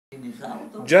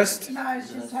Just, No,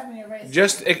 it's just having a rest.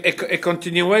 just a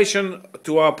continuation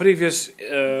to our previous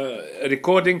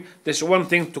recording. There's one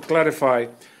thing to clarify.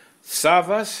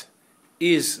 Savas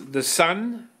is the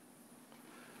son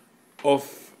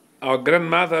of our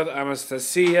grandmother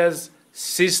Anastasia's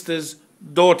sister's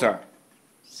daughter.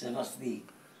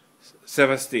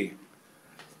 Sevasti.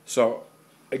 So,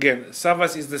 again,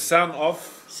 Savas is the son of...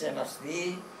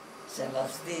 Sevasti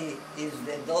is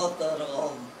the daughter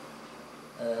of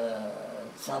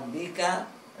Tsambika,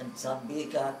 and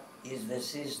Tsambika is the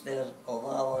sister of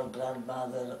our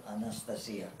grandmother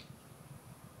Anastasia.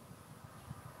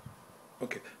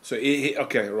 Okay, so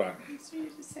okay, right. You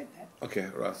just said that. Okay,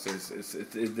 right. So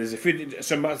there's a few.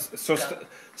 So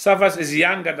Savas is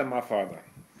younger than my father.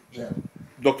 Yeah.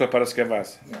 Dr.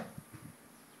 Paraskevas. Yeah.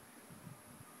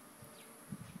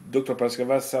 Dr.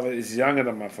 Paraskevas Savas is younger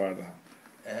than my father.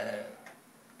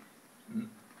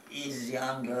 Is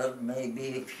younger,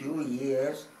 maybe a few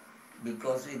years,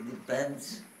 because it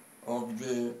depends of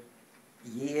the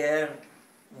year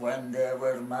when they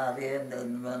were married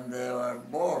and when they were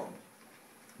born.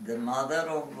 The mother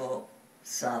of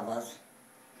Savas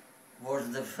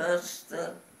was the first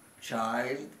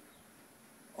child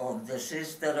of the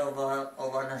sister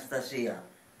of Anastasia,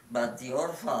 but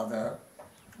your father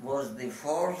was the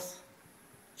fourth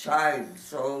child,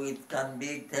 so it can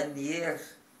be 10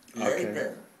 years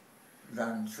later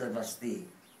than Sevasti.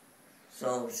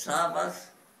 So Savas,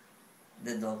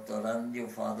 the doctor, and your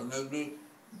father maybe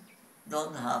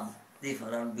don't have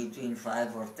difference between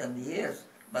 5 or 10 years,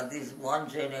 but it's one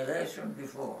generation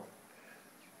before.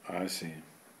 I see.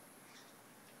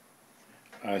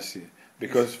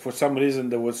 Because for some reason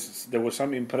there was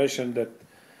some impression that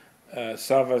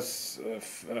Savas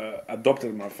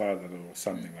adopted my father or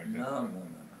something like that. No.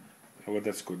 Well,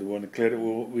 that's good.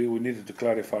 We needed to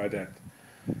clarify that.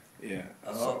 Yeah.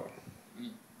 So.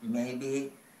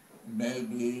 Maybe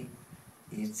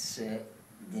it's the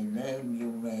name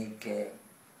you make.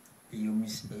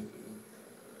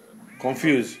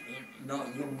 Confused. No,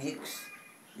 you mix.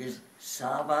 Is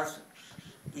Savas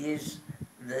is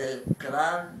the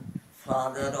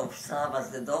grandfather of Savas,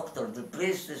 the doctor. The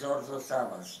priest is also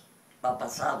Savas, Papa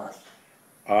Savas.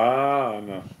 Ah,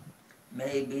 no.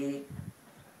 Maybe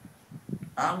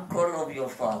uncle of your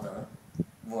father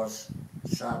was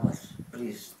Savas,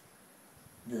 priest,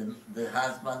 the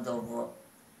husband of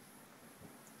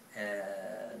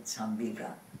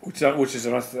Tsambika. Which is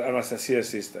Anastasia's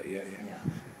sister, yeah.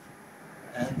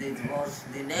 And it was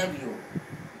the nephew.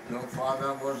 Your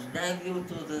father was nephew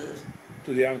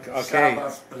to the uncle. Okay.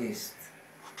 Savas priest.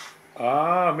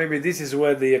 Ah, maybe this is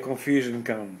where the confusion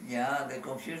comes. Yeah, the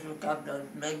confusion comes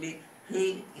that maybe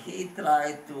he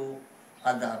tried to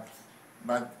adapt,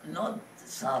 but not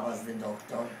Savas the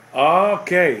doctor.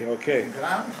 Okay. The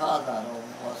grandfather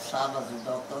of Savas the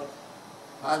doctor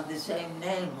had the same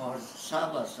name as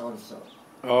Savas also.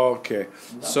 Okay.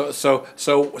 So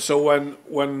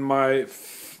when my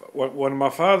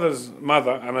father's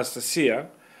mother Anastasia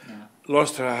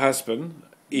lost her husband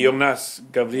Ionas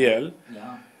Gabriel,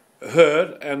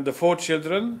 her and the 4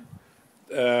 children,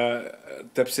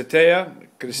 Terpsitea,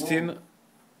 Christina,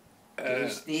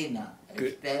 Terpi,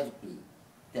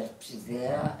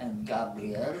 Terpsitea, and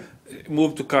Gabriel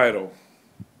moved to Cairo.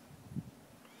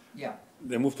 Yeah.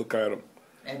 They moved to Cairo.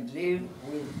 And lived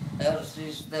with her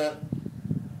sister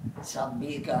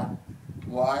Tsambika,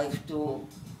 wife to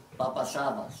Papa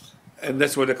Savas. And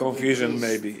that's where the confusion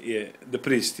maybe, yeah. The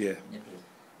priest, yeah.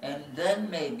 And then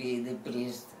maybe the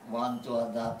priest want to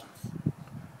adopt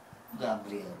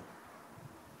Gabriel.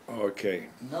 Okay.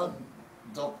 Not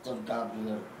Dr.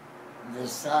 Gabriel, the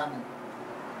son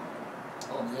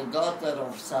of the daughter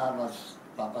of Savas,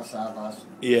 Papa Savas.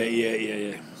 Yeah.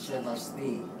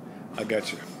 Sevasti. I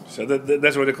got you. So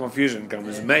that's where the confusion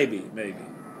comes. Yeah. Maybe.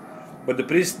 But the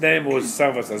priest's name was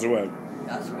Savas as well.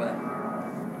 As well.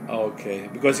 Okay.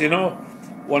 Because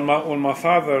when my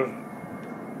father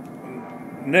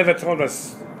never told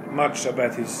us much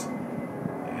about his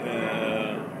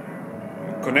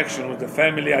connection with the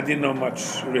family, I didn't know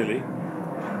much really.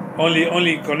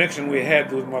 Only connection we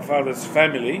had with my father's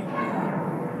family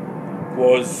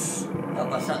was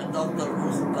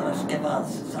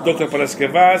Dr.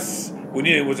 Paraskevas. We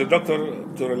knew he was a doctor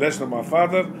to relation to my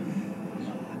father,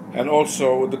 and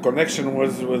also the connection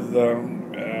was with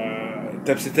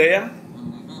Terpsitea,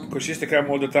 because she used to come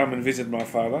all the time and visit my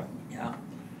father. Yeah.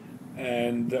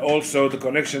 And also the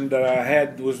connection that I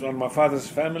had was on my father's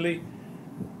family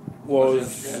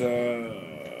was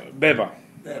Beba.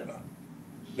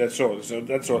 That's all.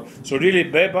 So really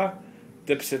Beba,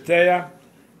 Terpsitea,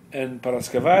 and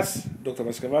Paraskevas, Dr.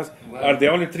 Paraskevas, Well, are the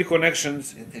only three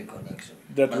connections the connection.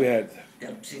 that But we had.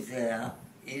 Terpsichea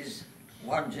is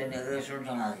one generation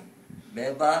high.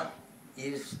 Beba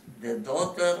is the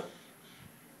daughter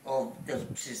of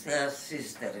Terpsichea's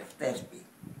sister, Terpi.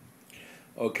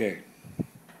 Okay.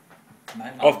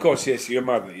 My mother. Of course, yes, your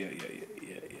mother, yeah.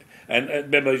 And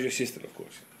Beba is your sister, of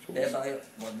course. Beba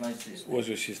was my sister. Was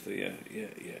your sister, yeah.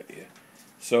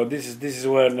 So this is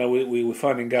where now we're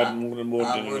finding God more and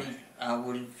more. I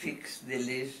will fix the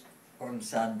list on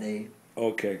Sunday,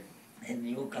 Okay. and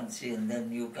you can see, and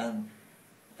then you can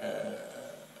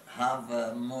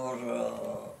have more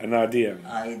An idea.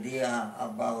 idea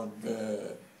about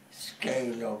the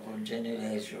scale of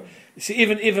generation. See,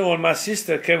 even when my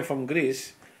sister came from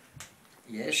Greece,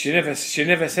 Yes. she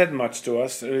never said much to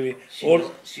us really.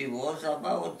 She was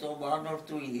about 1 or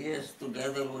 2 years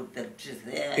together with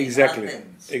Terpsichea Exactly, in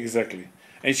Athens. exactly.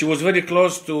 And she was very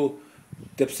close to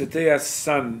Terpsichea's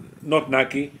son, not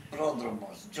Naki,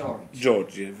 Prodromos, George.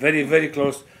 George. Yeah. Very, very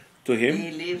close to him.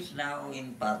 He lives now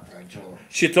in Patra, George.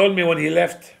 She told me when he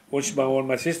left, when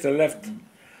my sister left,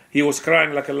 he was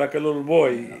crying like a little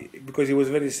boy because he was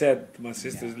very sad. My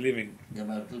sister's leaving. They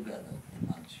were together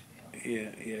much.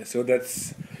 Yeah. So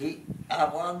that's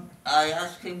I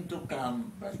asked him to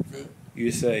come, but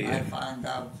you say. I Yeah. find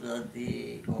out that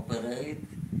he operated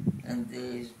and he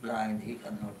is blind. He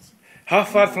cannot. How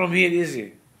far from here is he?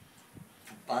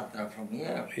 Patra from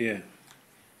here. Yeah.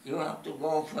 You have to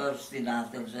go first in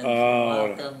Athens, and Oh,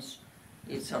 from Athens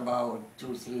it's about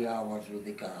 2-3 hours with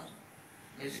the car.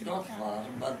 It's not far,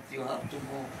 but you have to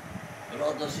move.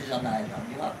 Rhodos is an island.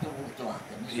 You have to move to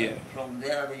Athens. Yeah. From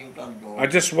there you can go. I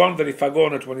just wonder if I go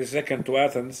on the 22nd to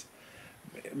Athens,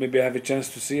 maybe I have a chance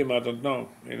to see him. I don't know.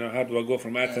 How do I go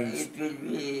from Athens? It will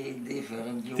be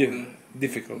different.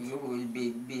 Difficult. You will be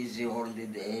busy all the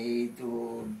day to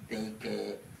take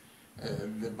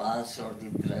the bus or the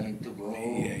train to go.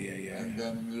 Yeah. And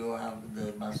then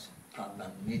they must come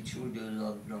and meet you. You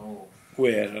don't know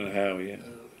Where and how? Yeah.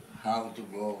 how to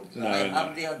go. No, I no.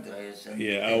 have the address and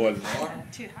Yeah, the I will. telephone.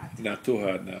 Too hot. Not too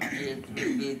hard now. It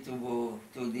will be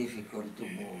too difficult to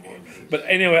move all this. But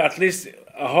anyway, at least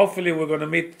hopefully we're gonna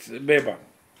meet Beba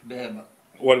Beba,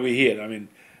 while we're here. I mean,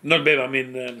 not Beba. I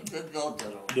mean, the daughter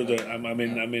of I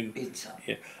mean. Pizza.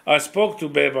 Yeah. I spoke to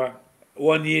Beba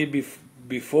 1 year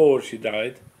before she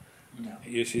died. No.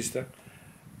 Your sister,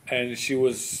 and she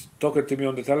was talking to me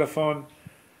on the telephone,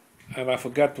 and I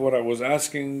forgot what I was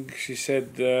asking. She said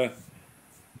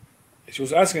she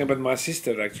was asking about my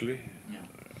sister actually.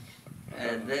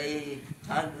 They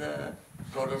had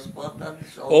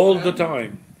correspondence All the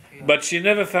time, but she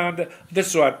never found.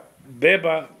 That's what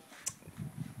Beba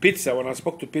Pizza. When I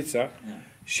spoke to Pizza,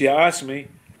 she asked me,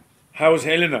 "How's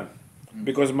Helena?"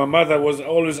 Because my mother was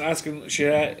always asking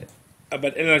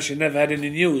about Helena. She never had any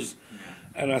news.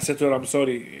 And I said to her, "I'm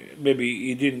sorry, maybe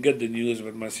you didn't get the news,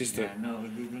 but my sister, No, we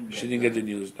didn't she didn't get the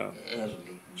news now. early.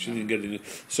 She didn't get the news."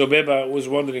 So Beba was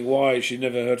wondering why she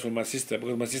never heard from my sister,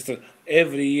 because my sister,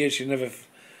 every year, she never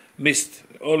missed,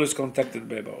 always contacted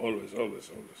Beba, always.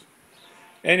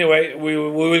 Anyway, we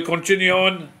will continue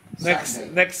on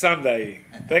next Sunday.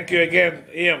 Thank you again,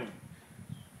 Ian.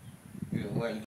 You're welcome.